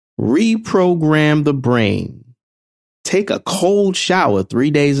Reprogram the brain. Take a cold shower 3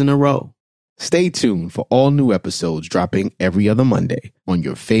 days in a row. Stay tuned for all new episodes dropping every other Monday on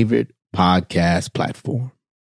your favorite podcast platform.